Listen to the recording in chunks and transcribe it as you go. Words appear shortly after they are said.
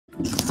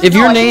If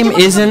your name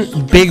isn't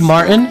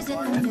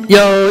BigMartin,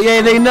 yo,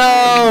 yeah, they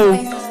know.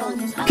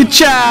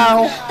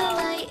 Ka-chow.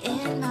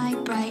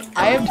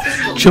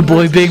 It's your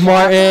boy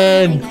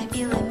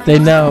BigMartin. They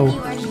know.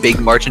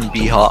 BigMartin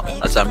B Hop.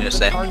 That's what I'm gonna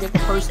say.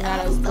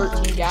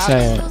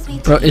 Say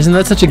it, bro. Isn't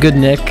that such a good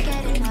nick,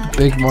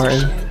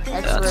 BigMartin?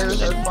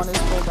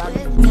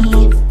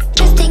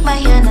 Just take my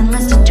hand and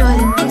let's enjoy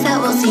the things that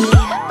we'll see.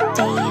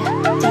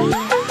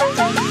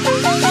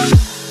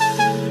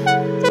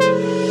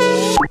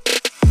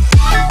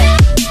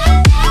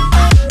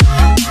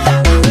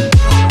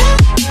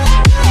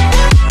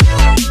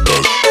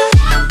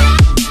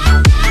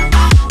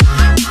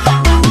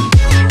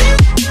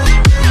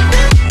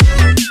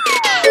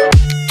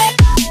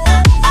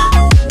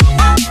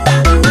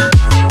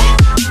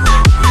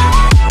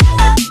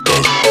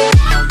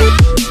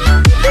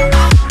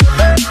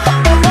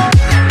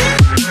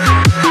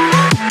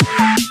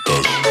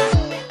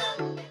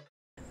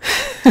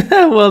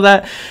 Well,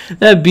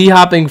 that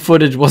bee-hopping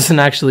footage wasn't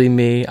actually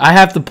me. I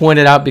have to point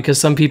it out because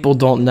some people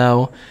don't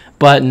know.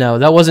 But no,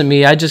 that wasn't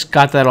me. I just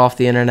got that off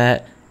the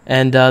internet.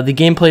 And the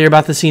gameplay you're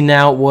about to see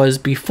now was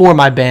before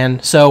my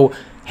ban. So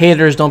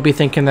haters, don't be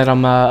thinking that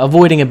I'm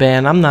avoiding a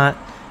ban. I'm not.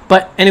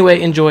 But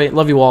anyway, enjoy.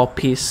 Love you all.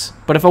 Peace.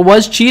 But if I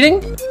was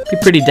cheating, it'd be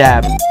pretty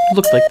dab. It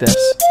looked like this.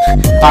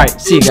 Alright,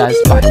 see you guys.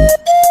 Bye.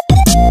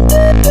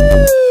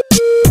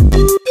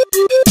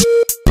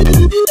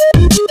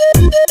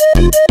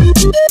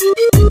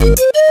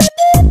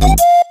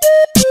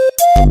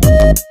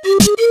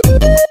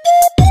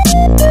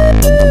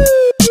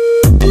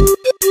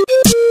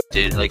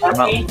 Dude, like, I'm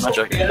not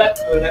joking.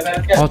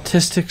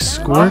 Autistic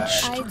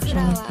Scorch?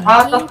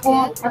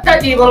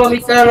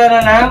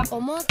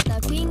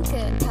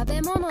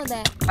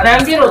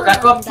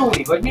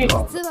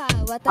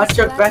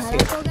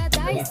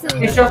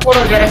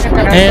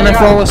 And I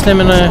flawless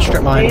him in a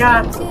strip mine.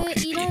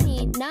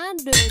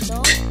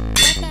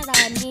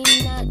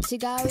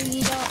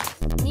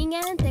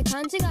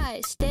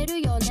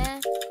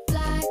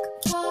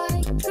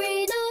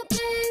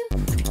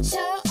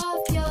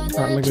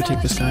 Alright, I'm gonna go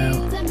take this guy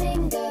out.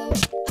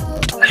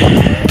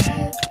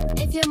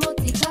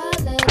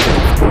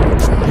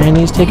 And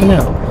he's taken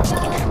out.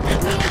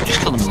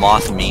 Just called them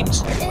moth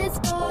memes.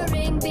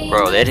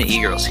 Bro, they had an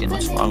e-girl skin.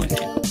 What's wrong with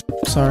you?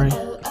 Sorry.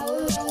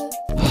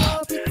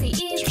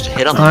 Just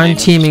hit on I'm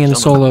teaming in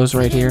solos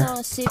right here.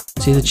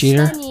 See the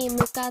cheater?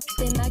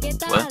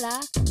 What?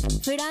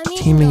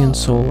 Teaming in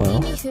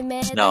solo.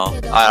 No,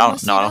 I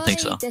don't think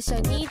so.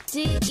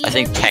 I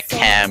think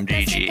Cam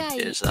GG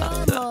is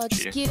the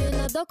cheater.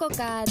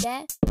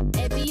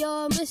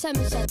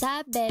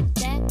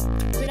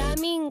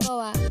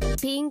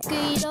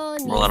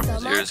 Roll out of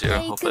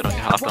 0-0. Hopefully I don't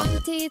get hopped on.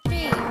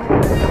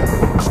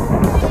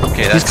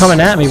 Okay, that's... He's coming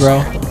at me,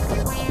 bro.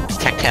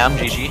 Cam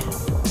GG.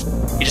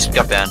 He just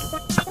got banned.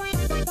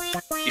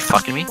 You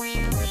fucking me?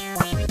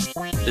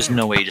 There's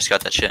no way you just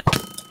got that shit.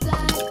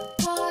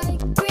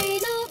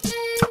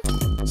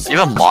 Do you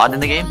have a mod in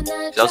the game?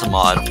 That was a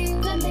mod.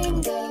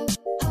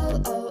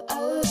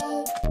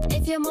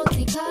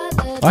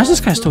 Why is this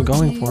guy still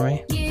going for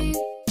me?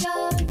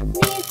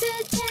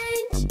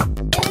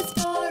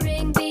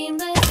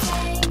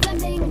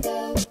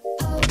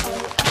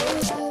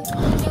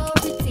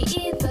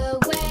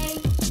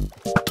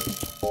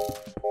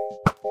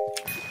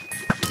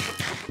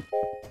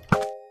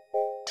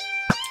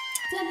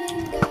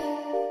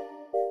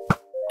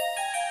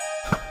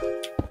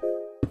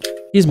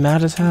 He's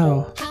mad as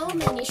hell. How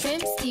many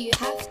shrimps do you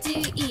have to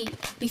eat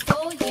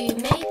before you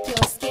make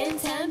your skin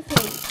turn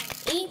pink?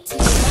 Eat too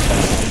much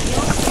and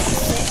you're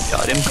toxic.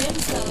 Got him.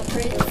 Shrimps are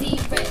pretty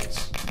rich.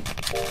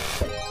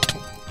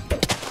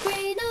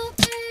 Green or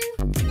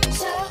blue,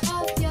 show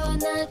off your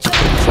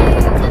natural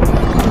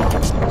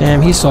hue.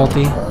 Damn, he's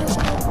salty.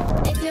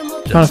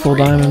 Trying to full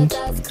diamond.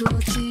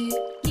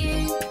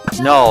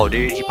 No,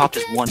 dude, he popped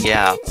his one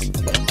gap.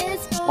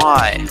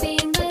 Why?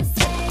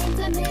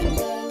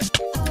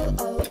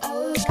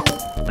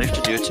 Why do you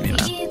have to do it to me,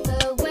 man?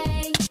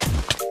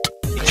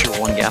 Eat your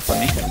one gap on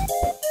me.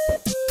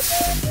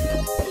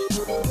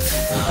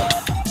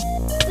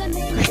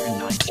 Where's your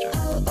 9-star?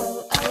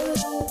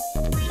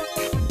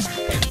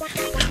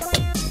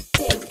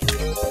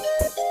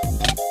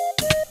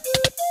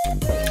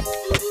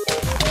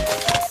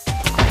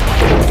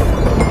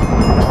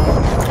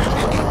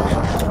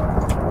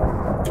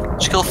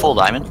 Did you kill a full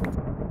diamond?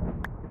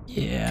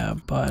 Yeah,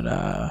 but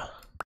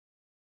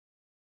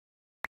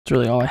it's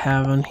really all I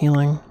have on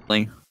healing.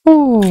 Healing.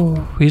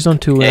 Oh, he's on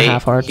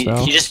 2.5 hearts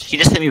though. He just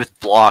hit me with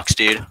blocks,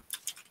 dude.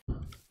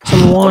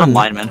 Someone. What a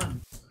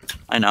lineman.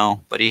 I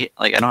know, but I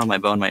don't have my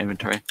bow in my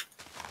inventory.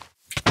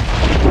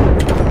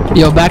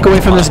 Yo, back away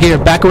from this gear.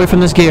 Back away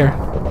from this gear.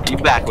 You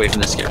back away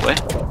from this gear, boy.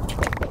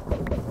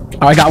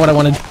 Oh, I got what I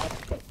wanted.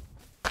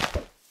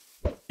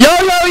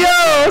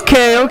 Yo!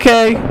 Okay,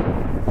 okay.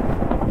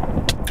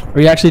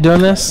 Are you actually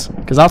doing this?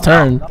 Because I'll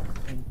turn.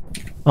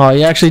 Oh,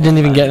 you actually didn't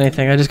even get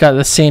anything. I just got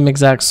the same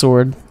exact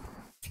sword.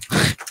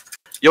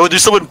 Yo,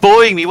 there's someone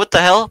bullying me. What the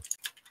hell?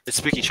 It's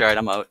spooky chart.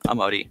 I'm out. I'm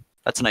outie.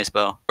 That's a nice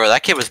bow. Bro,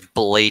 that kid was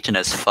blatant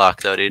as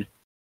fuck, though, dude.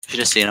 You should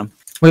have seen him.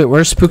 Wait,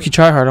 where's Spooky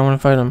Tryhard? I want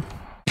to fight him.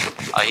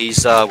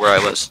 He's where I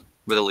was,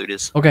 where the loot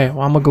is. Okay,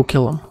 well I'm gonna go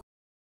kill him.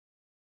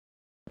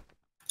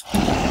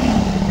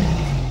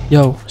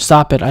 Yo,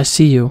 stop it! I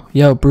see you.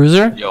 Yo,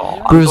 Bruiser. Yo,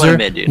 I'm Bruiser. going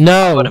mid, dude.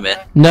 No, I'm mid.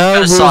 no,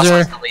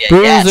 Bruiser.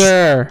 Bruiser.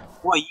 Yes.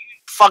 Boy, you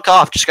fuck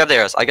off. Just grab the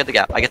arrows. I get the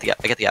gap. I get the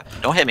gap. I get the gap.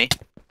 Don't hit me.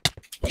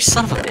 You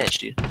son of a bitch,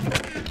 dude.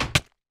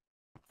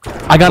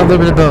 I got a little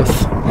bit of both.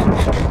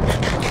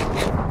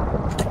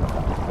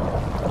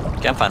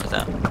 Okay, I'm fine with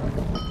that.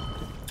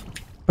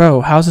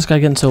 Bro, how's this guy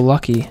getting so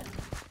lucky?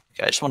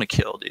 Okay, I just want to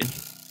kill, dude.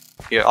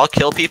 Here, I'll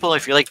kill people.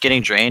 If you're like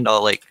getting drained,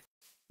 I'll like.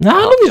 No,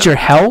 I don't need your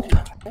help.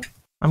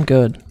 I'm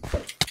good.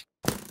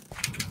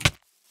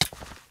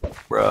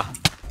 Bruh.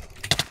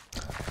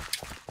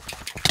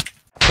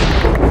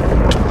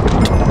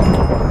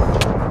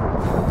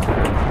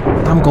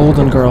 I'm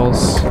golden,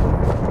 girls.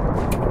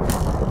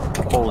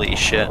 Holy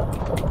shit.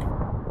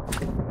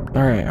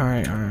 Alright,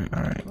 alright, alright,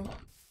 alright.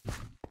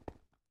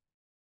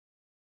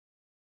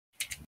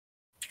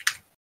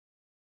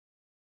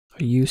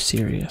 Are you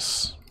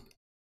serious?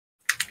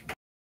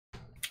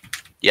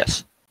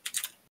 Yes.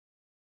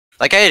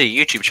 That guy had a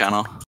YouTube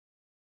channel.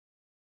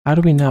 How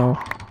do we know?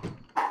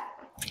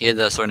 He had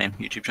the sort of name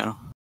YouTube channel.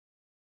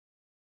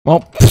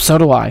 Well, so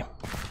do I.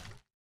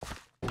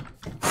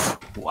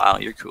 Wow,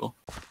 you're cool.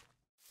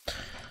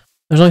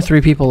 There's only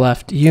 3 people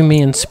left. You,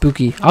 me, and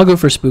Spooky. I'll go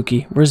for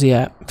Spooky. Where's he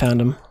at?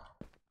 Found him.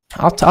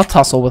 I'll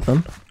tussle with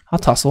him. I'll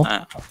tussle.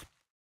 Come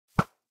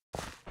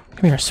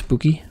here,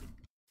 Spooky.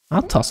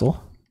 I'll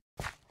tussle.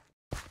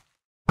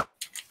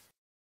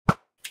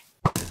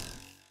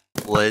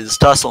 Let's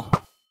tussle.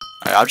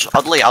 Alright,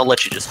 I'll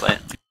let you just fight.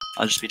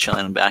 I'll just be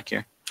chilling in the back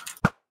here.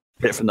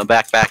 Hit it from the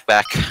back, back,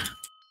 back.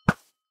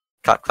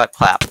 Clap, clap,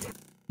 clap.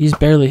 He's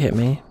barely hit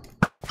me.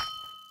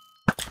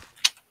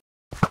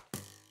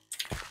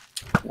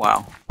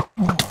 Wow.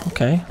 Oh,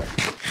 okay.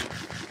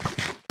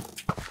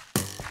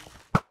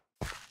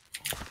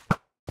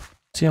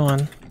 What's he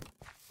on?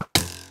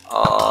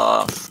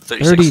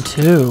 36.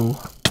 32.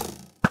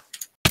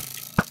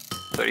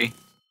 30.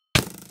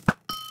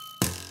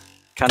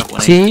 Kind of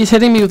winning. See, he's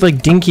hitting me with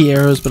like dinky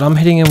arrows, but I'm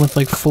hitting him with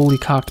like fully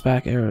cocked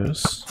back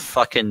arrows.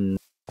 Fucking.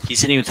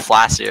 He's hitting with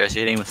flash arrows.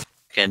 You're hitting with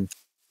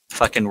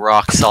fucking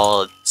rock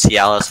solid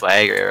Cialis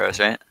Swagger arrows,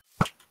 right?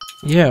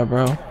 Yeah,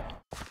 bro.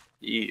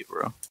 Yeah,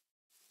 bro.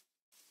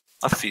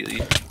 I feel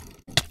you.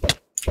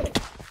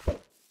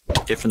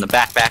 Hit from the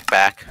back, back,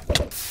 back.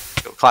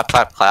 Go clap,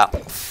 clap, clap.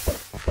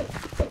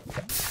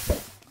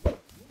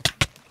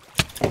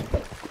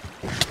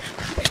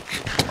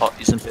 Oh,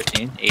 using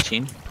 15,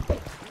 18.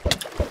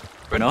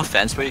 Bro, no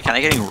offense, but you're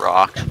kind of getting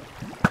rocked.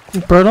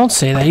 Bro, don't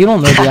say that. You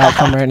don't know the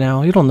outcome right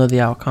now. You don't know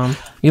the outcome.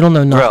 You don't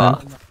know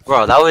nothing.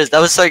 Bro, that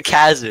was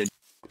sarcasm.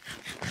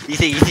 You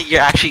think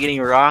you're actually getting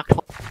rocked?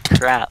 Holy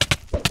crap.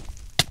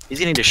 He's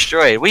getting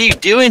destroyed. What are you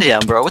doing to him,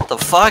 bro? What the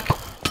fuck?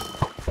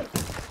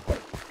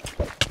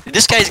 Dude,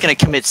 this guy's gonna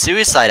commit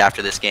suicide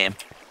after this game.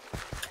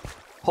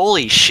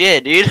 Holy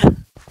shit, dude.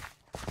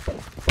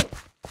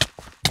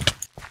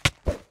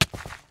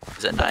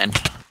 He's at 9.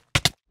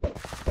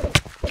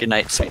 Good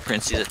night, sweet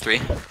prince. He's at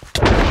 3.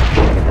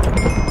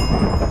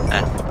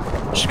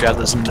 Just grab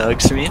those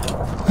nugs for me.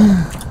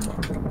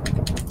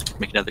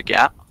 Make another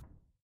gap.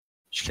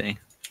 Just kidding.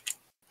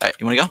 Alright,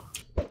 you wanna go?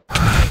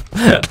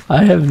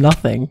 I have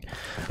nothing.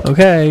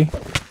 Okay.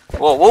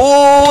 Whoa,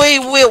 whoa,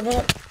 wait.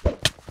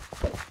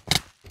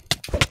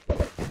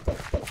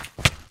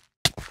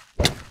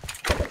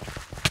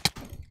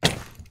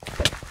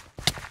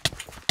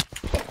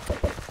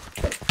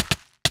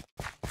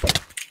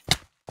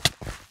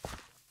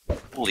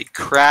 Holy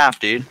crap,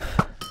 dude.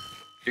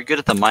 You're good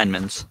at the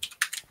mine-mins.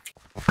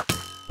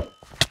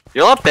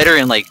 You're a lot better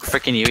in like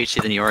frickin'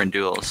 UHC than you are in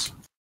duels.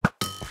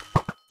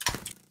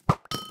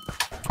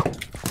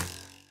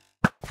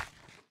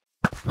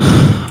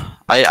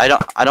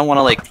 I don't want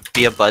to like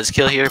be a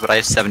buzzkill here, but I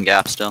have 7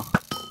 gaps still.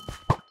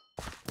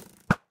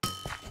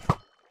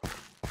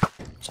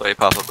 So I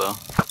pop a bow.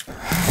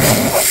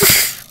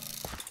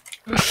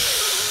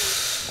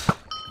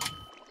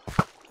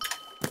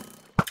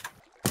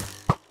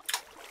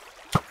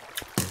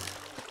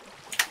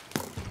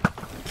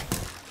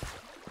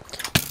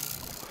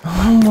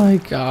 Oh my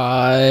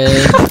god.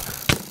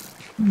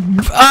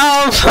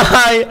 Oh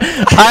my!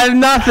 I have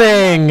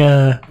nothing!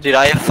 Dude,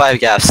 I have 5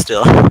 gaps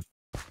still.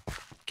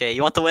 Okay,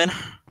 you want the win?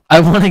 I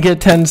want to get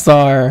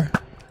 10-star.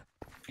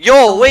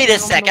 Yo, wait a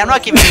sec, I'm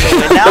not giving you the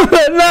win now.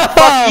 No!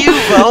 Fuck you,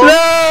 bro!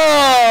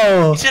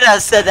 No! You should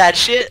have said that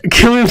shit.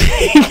 Can we make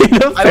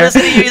it a I was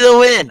gonna give you the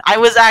win. I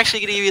was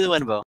actually gonna give you the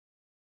win, bro.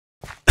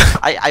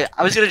 I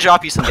was gonna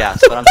drop you some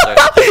gas, but I'm sorry.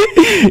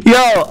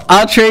 Yo,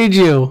 I'll trade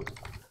you.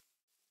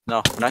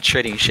 No, we're not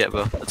trading shit,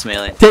 bro. Let's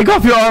melee. Take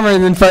off your armor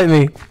and then fight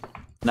me.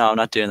 No, I'm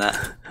not doing that.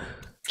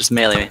 Just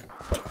melee me.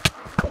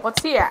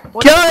 What's he at?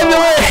 Get out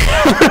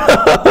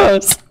of the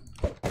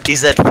way!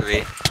 He's at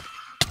 3.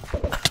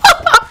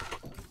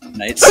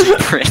 Night Sweet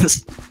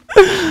Prince.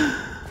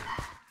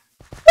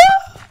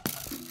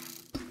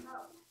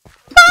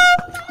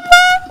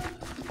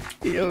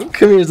 Yo,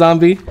 come here,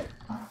 zombie.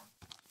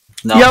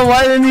 No. Yo,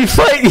 why didn't he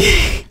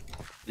fight?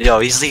 Yo,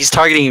 he's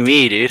targeting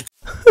me, dude.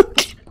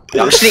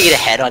 Yo, I'm just gonna eat a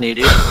head on you,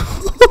 dude.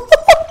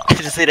 I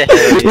just ate a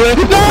head on you.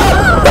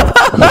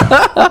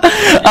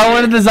 I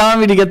wanted the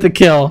zombie to get the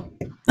kill.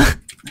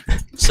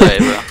 Sorry,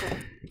 bro.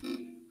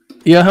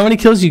 Yo, how many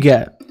kills you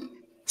get?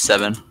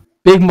 7.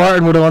 Big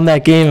Martin would have won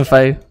that game if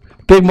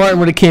Big Martin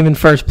would have came in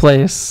first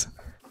place.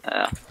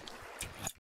 Yeah.